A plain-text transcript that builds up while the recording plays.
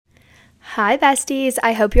Hi, besties.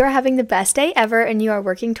 I hope you are having the best day ever and you are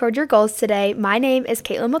working toward your goals today. My name is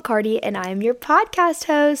Caitlin McCarty and I am your podcast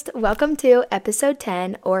host. Welcome to episode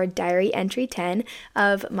 10 or diary entry 10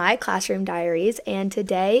 of my classroom diaries. And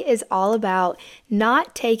today is all about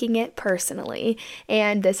not taking it personally.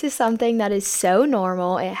 And this is something that is so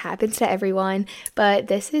normal. It happens to everyone, but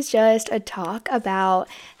this is just a talk about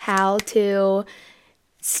how to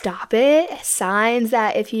stop it, signs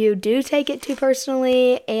that if you do take it too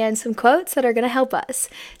personally, and some quotes that are going to help us.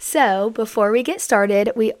 So before we get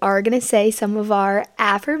started, we are going to say some of our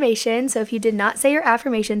affirmations. So if you did not say your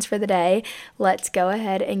affirmations for the day, let's go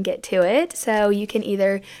ahead and get to it. So you can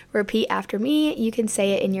either repeat after me, you can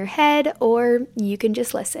say it in your head, or you can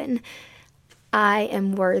just listen. I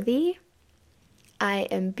am worthy. I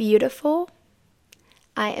am beautiful.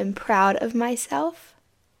 I am proud of myself.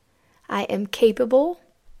 I am capable.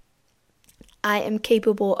 I am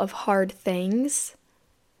capable of hard things.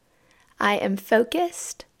 I am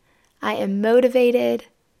focused. I am motivated.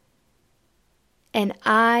 And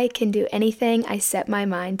I can do anything I set my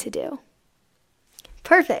mind to do.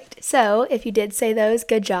 Perfect. So if you did say those,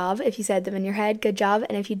 good job. If you said them in your head, good job.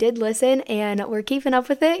 And if you did listen and we're keeping up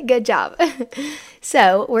with it, good job.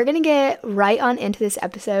 So we're going to get right on into this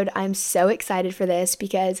episode. I'm so excited for this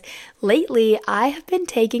because lately I have been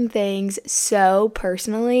taking things so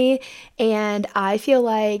personally and I feel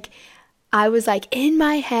like I was like in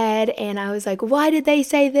my head and I was like, why did they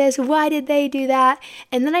say this? Why did they do that?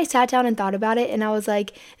 And then I sat down and thought about it and I was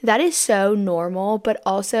like, that is so normal, but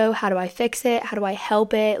also how do I fix it? How do I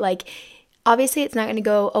help it? Like, obviously it's not going to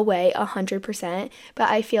go away 100%, but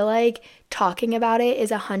I feel like talking about it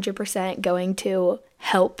is 100% going to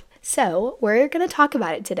help. So we're going to talk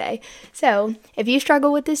about it today. So if you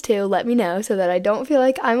struggle with this too, let me know so that I don't feel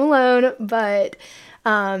like I'm alone, but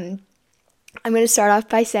I'm going to start off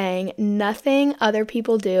by saying nothing other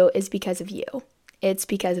people do is because of you. It's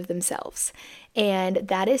because of themselves. And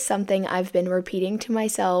that is something I've been repeating to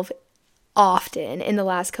myself often in the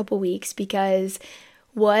last couple weeks because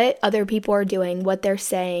what other people are doing, what they're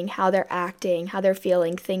saying, how they're acting, how they're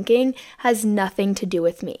feeling, thinking has nothing to do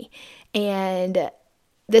with me. And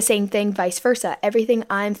the same thing, vice versa. Everything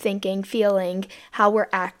I'm thinking, feeling, how we're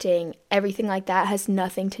acting, everything like that has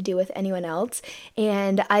nothing to do with anyone else.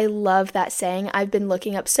 And I love that saying. I've been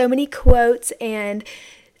looking up so many quotes and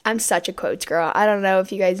I'm such a quotes girl. I don't know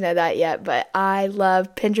if you guys know that yet, but I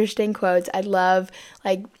love Pinteresting quotes. I love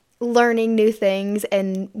learning new things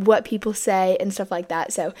and what people say and stuff like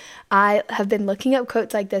that. So I have been looking up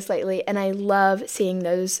quotes like this lately and I love seeing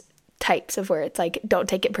those types of where it's like, don't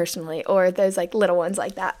take it personally, or those like little ones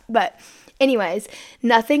like that. But anyways,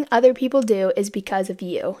 nothing other people do is because of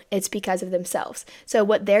you. It's because of themselves. So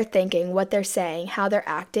what they're thinking, what they're saying, how they're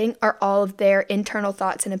acting are all of their internal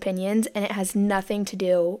thoughts and opinions, and it has nothing to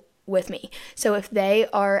do with me. So if they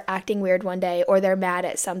are acting weird one day, or they're mad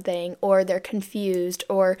at something, or they're confused,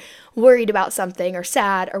 or worried about something, or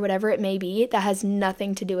sad, or whatever it may be, that has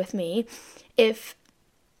nothing to do with me if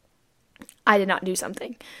I did not do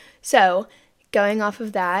something. So going off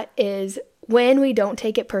of that is when we don't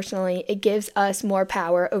take it personally, it gives us more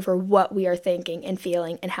power over what we are thinking and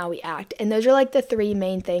feeling and how we act. And those are like the three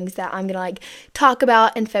main things that I'm going to talk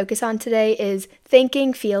about and focus on today is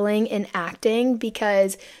thinking, feeling, and acting,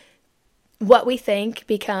 because what we think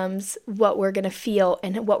becomes what we're going to feel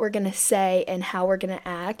and what we're going to say and how we're going to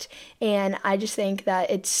act. And I just think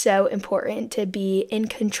that it's so important to be in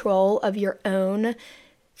control of your own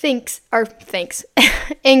in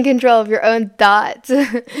control of your own thoughts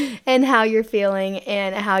and how you're feeling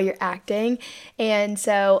and how you're acting. And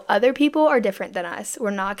so other people are different than us. We're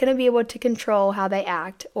not going to be able to control how they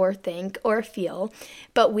act or think or feel,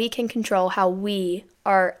 but we can control how we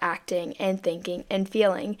are acting and thinking and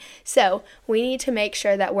feeling. So we need to make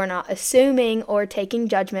sure that we're not assuming or taking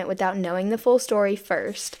judgment without knowing the full story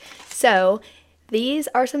first. So these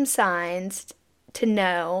are some signs to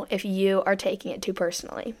know if you are taking it too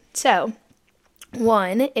personally. So,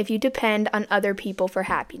 1, if you depend on other people for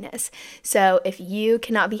happiness. So, if you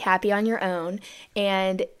cannot be happy on your own,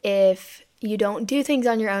 and if you don't do things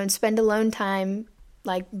on your own, spend alone time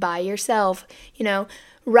like by yourself,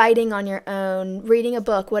 writing on your own, reading a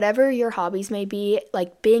book, whatever your hobbies may be,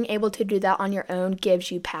 like being able to do that on your own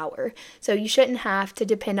gives you power. So you shouldn't have to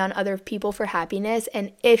depend on other people for happiness.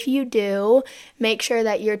 And if you do, make sure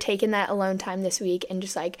that you're taking that alone time this week and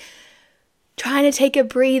just trying to take a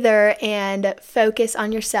breather and focus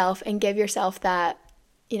on yourself and give yourself that,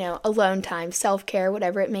 alone time, self-care,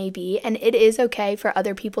 whatever it may be. And it is okay for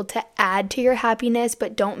other people to add to your happiness,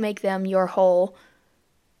 but don't make them your whole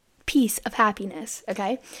piece of happiness,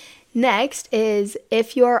 okay? Next is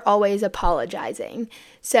if you're always apologizing.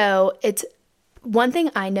 So it's one thing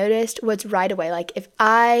I noticed was right away, like if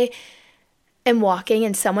I am walking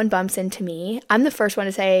and someone bumps into me, I'm the first one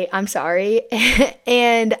to say, I'm sorry.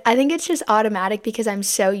 And I think it's just automatic because I'm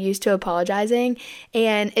so used to apologizing,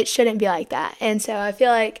 and it shouldn't be like that. And so I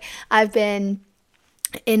feel like I've been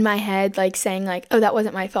in my head like saying like, oh, that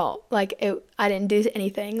wasn't my fault. Like I didn't do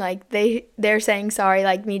anything. Like they're saying sorry,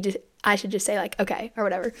 like I should just say like, okay, or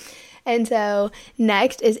whatever. And so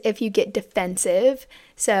next is if you get defensive.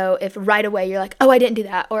 So if right away you're like, oh, I didn't do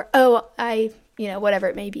that, or oh, whatever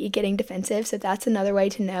it may be, getting defensive. So that's another way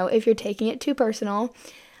to know if you're taking it too personal.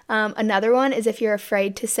 Another one is if you're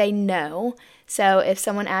afraid to say no. So if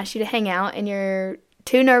someone asks you to hang out and you're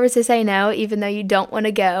too nervous to say no, even though you don't want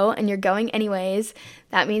to go and you're going anyways,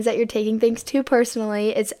 that means that you're taking things too personally.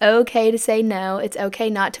 It's okay to say no. It's okay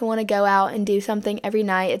not to want to go out and do something every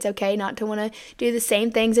night. It's okay not to want to do the same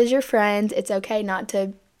things as your friends. It's okay not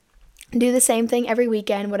to do the same thing every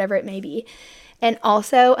weekend, whatever it may be. And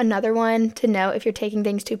also another one to know if you're taking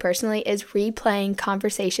things too personally is replaying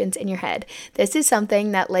conversations in your head. This is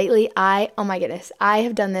something that lately I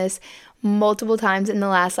have done this multiple times in the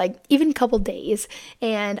last even couple days,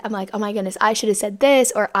 and I'm like, oh my goodness, I should have said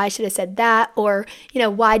this, or I should have said that, or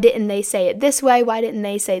why didn't they say it this way, why didn't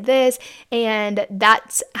they say this? And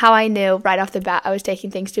that's how I knew right off the bat I was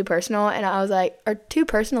taking things too personal. And I was like, or too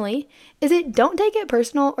personally? Is it don't take it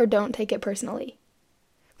personal or don't take it personally?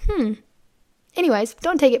 Anyways,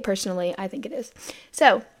 don't take it personally. I think it is.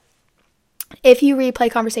 So if you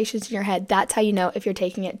replay conversations in your head, that's how you know if you're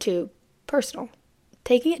taking it too personal.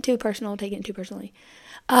 Taking it too personally.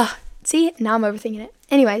 See, now I'm overthinking it.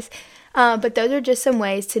 Anyways, but those are just some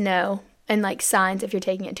ways to know and signs if you're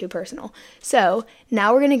taking it too personal. So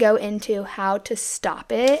now we're going to go into how to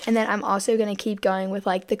stop it. And then I'm also going to keep going with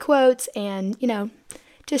the quotes and,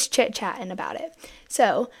 just chit-chatting about it.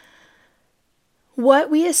 So what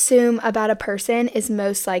we assume about a person is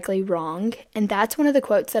most likely wrong. And that's one of the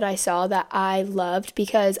quotes that I saw that I loved,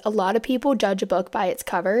 because a lot of people judge a book by its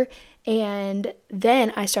cover. And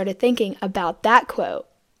then I started thinking about that quote.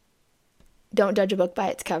 Don't judge a book by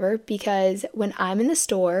its cover, because when I'm in the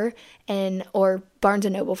store or Barnes &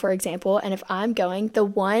 Noble, for example, and if I'm going, the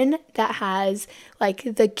one that has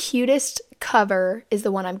the cutest cover is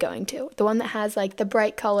the one I'm going to. The one that has the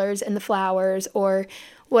bright colors and the flowers or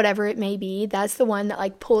whatever it may be, that's the one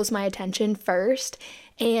that pulls my attention first.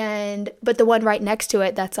 But the one right next to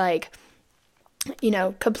it that's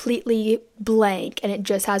completely blank and it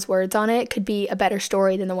just has words on it could be a better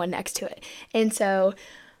story than the one next to it. And so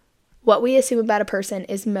what we assume about a person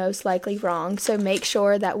is most likely wrong. So make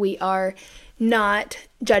sure that we are not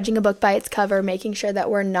judging a book by its cover, making sure that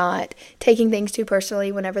we're not taking things too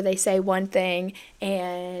personally whenever they say one thing.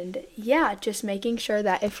 And just making sure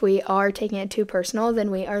that if we are taking it too personal, then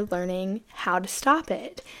we are learning how to stop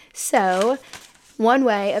it. So one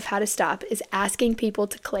way of how to stop is asking people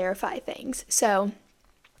to clarify things. So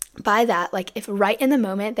by that, if right in the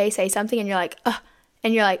moment they say something and you're like, ugh,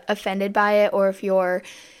 and you're offended by it, or if you're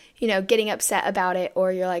getting upset about it,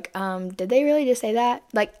 or you're like, did they really just say that?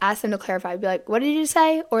 Ask them to clarify. Be like, what did you just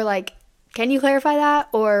say? Or can you clarify that?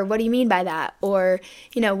 Or what do you mean by that? Or,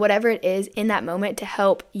 whatever it is in that moment to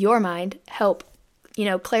help your mind,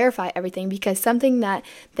 clarify everything, because something that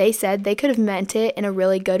they said, they could have meant it in a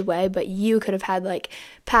really good way, but you could have had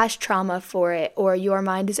past trauma for it, or your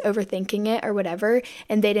mind is overthinking it or whatever,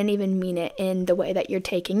 and they didn't even mean it in the way that you're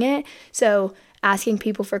taking it. So asking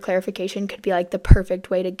people for clarification could be the perfect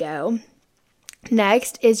way to go.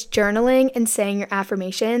 Next is journaling and saying your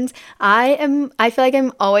affirmations. I feel like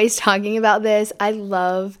I'm always talking about this. I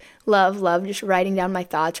love just writing down my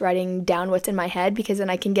thoughts, writing down what's in my head, because then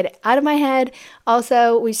I can get it out of my head.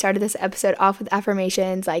 Also, we started this episode off with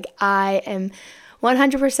affirmations. I am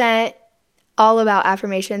 100% all about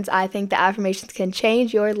affirmations. I think that affirmations can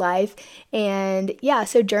change your life. And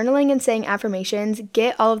so journaling and saying affirmations,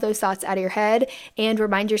 get all of those thoughts out of your head and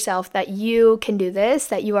remind yourself that you can do this,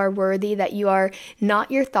 that you are worthy, that you are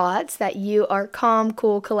not your thoughts, that you are calm,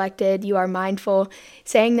 cool, collected, you are mindful.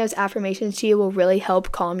 Saying those affirmations to you will really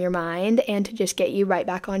help calm your mind and to just get you right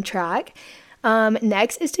back on track.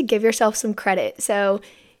 Next is to give yourself some credit. So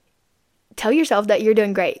tell yourself that you're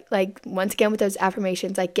doing great. Once again, with those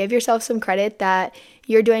affirmations, give yourself some credit that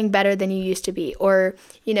you're doing better than you used to be, or,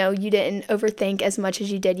 you didn't overthink as much as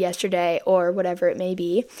you did yesterday, or whatever it may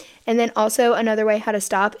be. And then also another way how to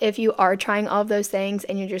stop, if you are trying all of those things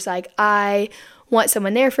and you're just I want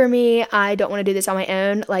someone there for me, I don't want to do this on my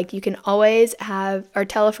own, like, you can always have or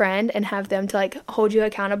tell a friend and have them to like hold you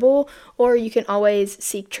accountable, or you can always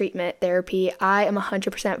seek treatment, therapy. I am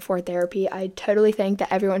 100% for therapy. I totally think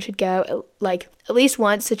that everyone should go like at least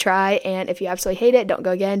once to try, and if you absolutely hate it, don't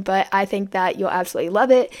go again, but I think that you'll absolutely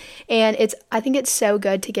love it. And I think it's so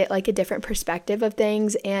good to get like a different perspective of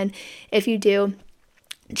things. And if you do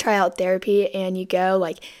try out therapy and you go,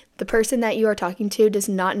 like, the person that you are talking to does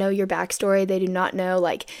not know your backstory. They do not know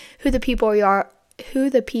like who the people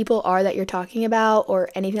are that you're talking about or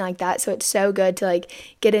anything like that. So it's so good to like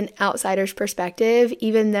get an outsider's perspective,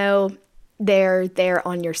 even though they're there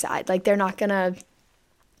on your side. Like, they're not gonna,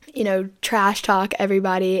 trash talk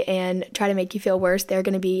everybody and try to make you feel worse. They're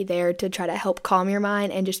going to be there to try to help calm your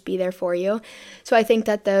mind and just be there for you. So I think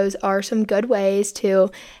that those are some good ways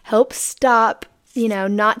to help stop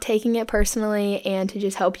not taking it personally and to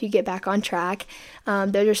just help you get back on track.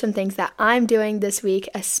 Those are some things that I'm doing this week,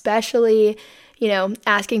 especially,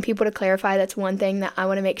 asking people to clarify. That's one thing that I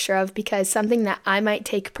want to make sure of, because something that I might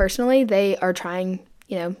take personally, they are trying,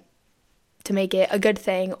 to make it a good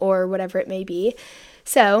thing or whatever it may be.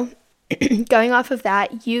 So going off of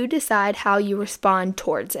that, you decide how you respond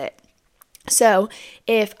towards it. So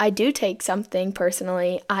if I do take something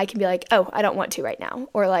personally, I can be like, oh, I don't want to right now,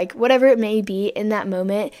 or like whatever it may be in that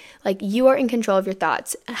moment. Like, you are in control of your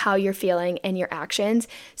thoughts, how you're feeling, and your actions.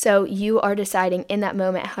 So you are deciding in that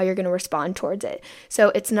moment how you're going to respond towards it. So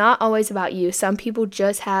it's not always about you. Some people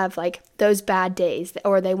just have like those bad days,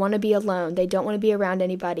 or they want to be alone. They don't want to be around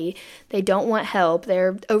anybody. They don't want help.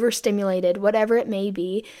 They're overstimulated, whatever it may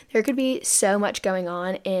be. There could be so much going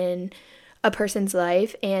on in a person's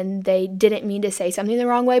life, and they didn't mean to say something the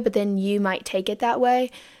wrong way, but then you might take it that way,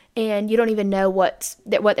 and you don't even know what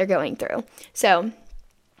they're going through. So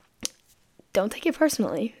don't take it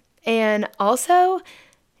personally. And also,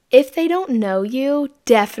 if they don't know you,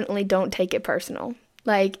 definitely don't take it personal.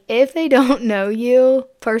 Like, if they don't know you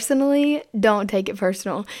personally, don't take it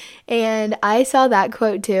personal. And I saw that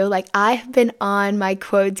quote too. Like, I have been on my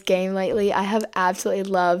quotes game lately. I have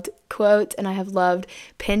absolutely loved quotes, and I have loved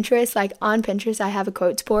Pinterest. Like, on Pinterest, I have a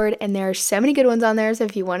quotes board, and there are so many good ones on there. So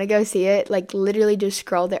if you want to go see it, like, literally just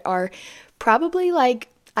scroll. There are probably like,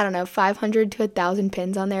 I don't know, 500 to 1,000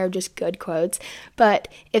 pins on there of just good quotes. But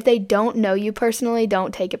if they don't know you personally,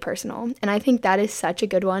 don't take it personal. And I think that is such a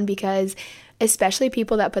good one, because especially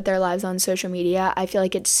people that put their lives on social media, I feel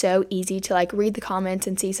like it's so easy to like read the comments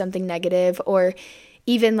and see something negative, or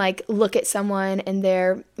even like look at someone and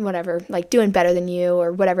they're whatever, like doing better than you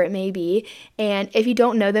or whatever it may be. And if you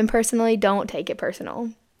don't know them personally, don't take it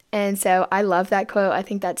personal. And so I love that quote. I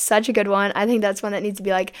think that's such a good one. I think that's one that needs to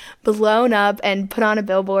be like blown up and put on a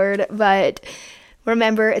billboard. But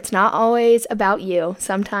remember, it's not always about you.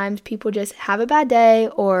 Sometimes people just have a bad day,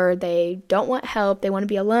 or they don't want help, they want to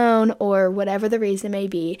be alone, or whatever the reason may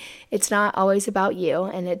be. It's not always about you,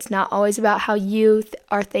 and it's not always about how you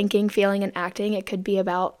are thinking, feeling, and acting. It could be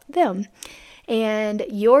about them. And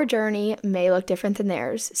your journey may look different than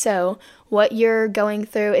theirs. So what you're going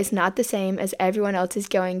through is not the same as everyone else is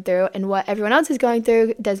going through, and what everyone else is going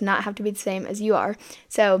through does not have to be the same as you are.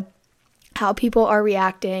 So how people are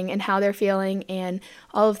reacting and how they're feeling and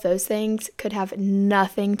all of those things could have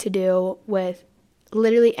nothing to do with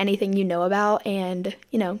literally anything you know about, and,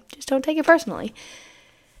 just don't take it personally.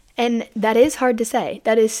 And that is hard to say.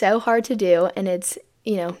 That is so hard to do, and it's,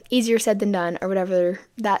 easier said than done, or whatever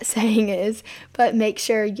that saying is. But make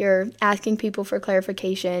sure you're asking people for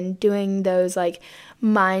clarification, doing those like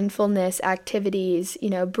mindfulness activities,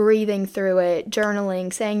 breathing through it,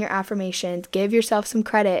 journaling, saying your affirmations. Give yourself some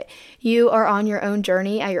credit. You are on your own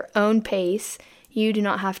journey at your own pace. You do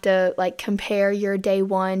not have to like compare your day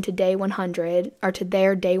 1 to day 100, or to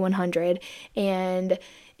their day 100. And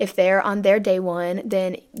if they're on their day 1,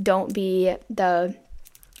 then don't be the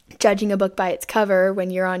judging a book by its cover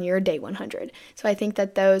when you're on your day 100. So I think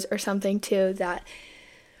that those are something too that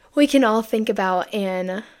we can all think about,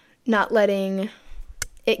 and not letting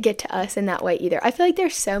it get to us in that way either. I feel like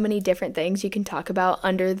there's so many different things you can talk about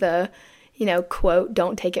under the, quote,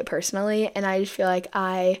 don't take it personally. And I just feel like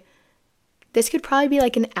this could probably be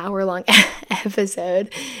like an hour-long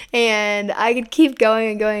episode, and I could keep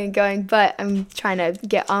going and going and going, but I'm trying to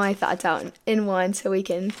get all my thoughts out in one so we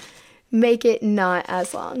can make it not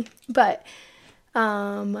as long. But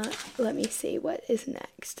let me see what is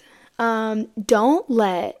next. Don't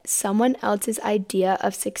let someone else's idea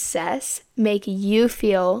of success make you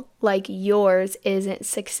feel like yours isn't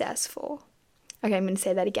successful. Okay, I'm going to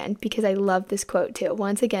say that again because I love this quote too.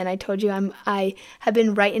 Once again, I told you I have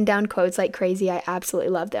been writing down quotes like crazy. I absolutely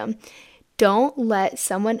love them. Don't let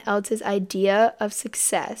someone else's idea of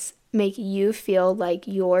success make you feel like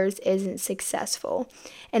yours isn't successful.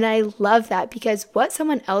 And I love that, because what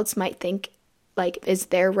someone else might think like is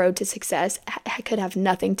their road to success could have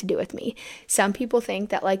nothing to do with me. Some people think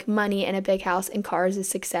that like money and a big house and cars is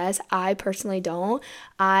success. I personally don't.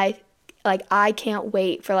 I can't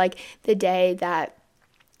wait for like the day that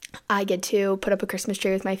I get to put up a Christmas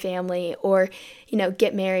tree with my family, or,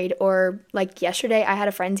 get married, or like yesterday I had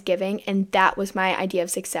a Friendsgiving and that was my idea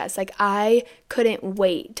of success. Like I couldn't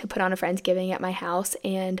wait to put on a Friendsgiving at my house,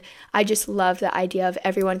 and I just love the idea of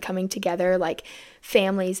everyone coming together, like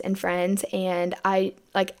families and friends, and I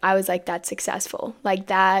was like, that's successful. Like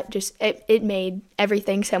that just, it made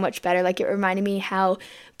everything so much better. Like it reminded me how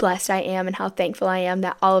blessed I am and how thankful I am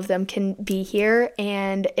that all of them can be here,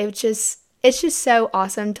 and it's just so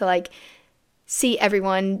awesome to like see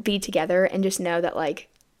everyone be together and just know that like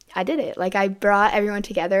I did it. Like I brought everyone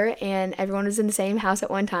together and everyone was in the same house at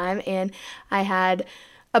one time, and I had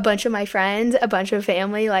a bunch of my friends, a bunch of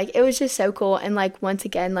family. Like it was just so cool. And like once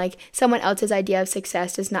again, like someone else's idea of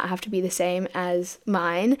success does not have to be the same as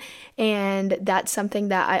mine. And that's something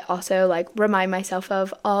that I also like remind myself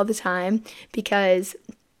of all the time, because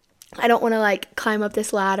I don't want to like climb up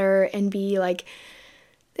this ladder and be like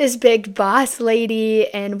this big boss lady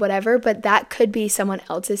and whatever, but that could be someone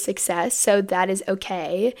else's success, so that is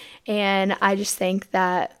okay. And I just think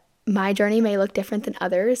that my journey may look different than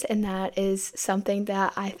others, and that is something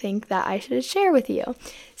that I think that I should share with you.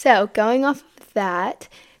 So going off of that,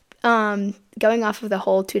 going off of the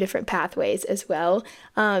whole two different pathways as well,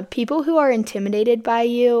 people who are intimidated by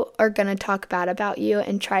you are going to talk bad about you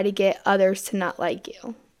and try to get others to not like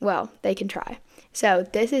you. Well, they can try. So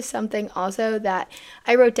this is something also that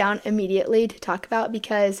I wrote down immediately to talk about,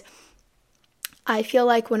 because I feel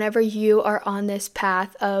like whenever you are on this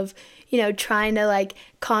path of, trying to like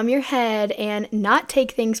calm your head and not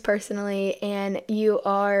take things personally, and you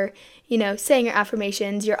are, saying your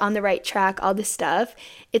affirmations, you're on the right track, all this stuff,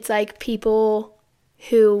 it's like people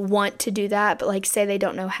who want to do that but like say they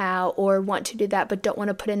don't know how, or want to do that but don't want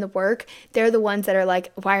to put in the work, they're the ones that are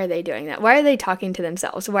like, why are they doing that? Why are they talking to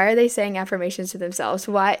themselves? Why are they saying affirmations to themselves?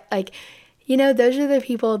 Why, like, those are the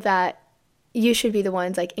people that you should be the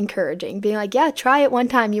ones like encouraging, being like, yeah, try it one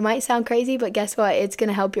time. You might sound crazy, but guess what? It's going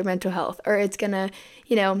to help your mental health, or it's going to,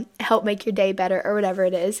 help make your day better, or whatever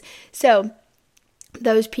it is. So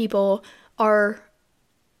those people are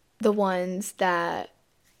the ones that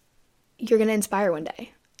you're going to inspire one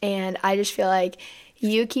day. And I just feel like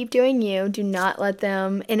you keep doing you. Do not let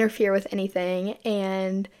them interfere with anything,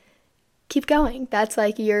 and keep going. That's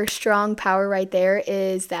like your strong power right there,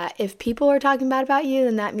 is that if people are talking bad about you,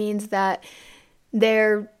 then that means that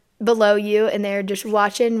they're below you and they're just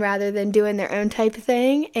watching rather than doing their own type of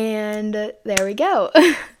thing. And there we go.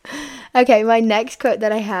 Okay, my next quote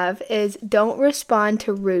that I have is, don't respond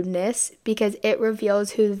to rudeness because it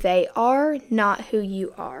reveals who they are, not who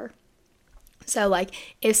you are. So like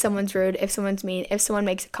if someone's rude, if someone's mean, if someone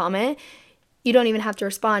makes a comment, you don't even have to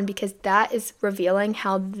respond, because that is revealing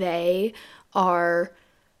how they are,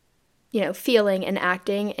 feeling and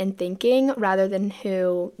acting and thinking, rather than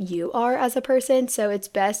who you are as a person. So it's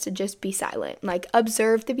best to just be silent. Like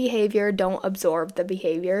observe the behavior, don't absorb the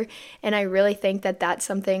behavior. And I really think that that's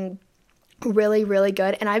something really, really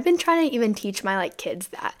good. And I've been trying to even teach my kids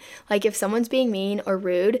that. Like if someone's being mean or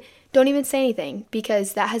rude, don't even say anything,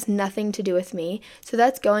 because that has nothing to do with me. So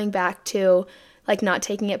that's going back to not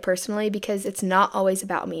taking it personally, because it's not always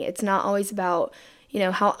about me. It's not always about,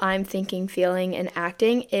 how I'm thinking, feeling, and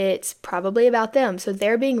acting. It's probably about them. So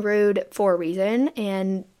they're being rude for a reason.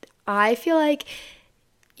 And I feel like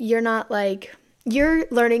you're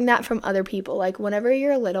learning that from other people. Like whenever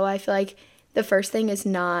you're little, I feel like the first thing is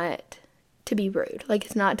not to be rude. Like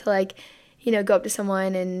it's not to go up to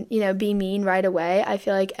someone and, be mean right away. I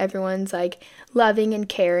feel like everyone's loving and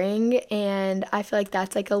caring, and I feel like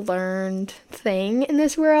that's a learned thing in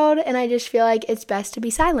this world, and I just feel like it's best to be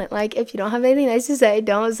silent. Like if you don't have anything nice to say,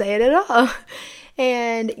 don't say it at all.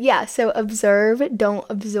 And yeah, so observe, don't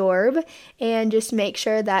absorb, and just make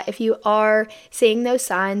sure that if you are seeing those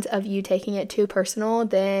signs of you taking it too personal,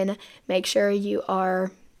 then make sure you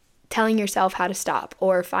are telling yourself how to stop,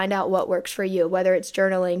 or find out what works for you, whether it's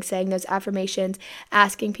journaling, saying those affirmations,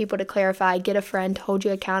 asking people to clarify, get a friend to hold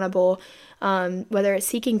you accountable, whether it's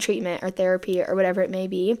seeking treatment or therapy or whatever it may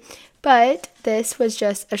be. But this was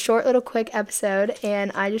just a short little quick episode, and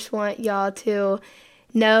I just want y'all to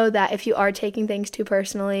know that if you are taking things too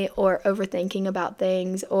personally, or overthinking about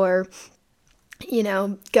things, or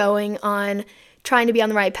going on trying to be on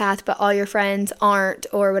the right path but all your friends aren't,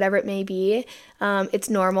 or whatever it may be, it's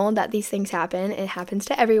normal that these things happen. It happens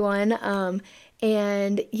to everyone.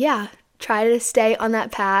 And yeah, try to stay on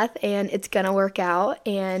that path and it's gonna work out,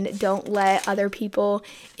 and don't let other people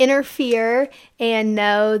interfere, and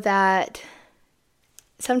know that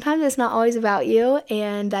sometimes it's not always about you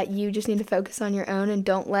and that you just need to focus on your own, and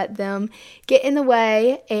don't let them get in the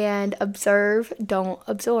way, and observe, don't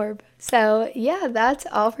absorb. So yeah, that's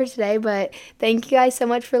all for today, but thank you guys so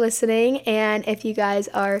much for listening. And if you guys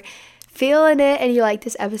are feeling it and you like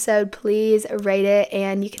this episode, please rate it,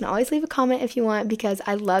 and you can always leave a comment if you want, because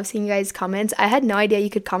I love seeing you guys' comments. I had no idea you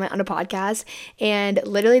could comment on a podcast, and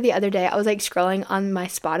literally the other day I was like scrolling on my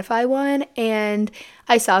Spotify one and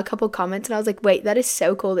I saw a couple comments and I was like, wait, that is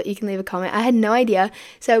so cool that you can leave a comment. I had no idea.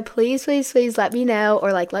 So please let me know,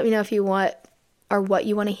 or like let me know if you want or what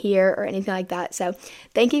you want to hear or anything like that. So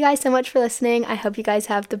thank you guys so much for listening. I hope you guys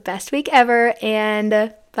have the best week ever,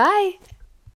 and bye.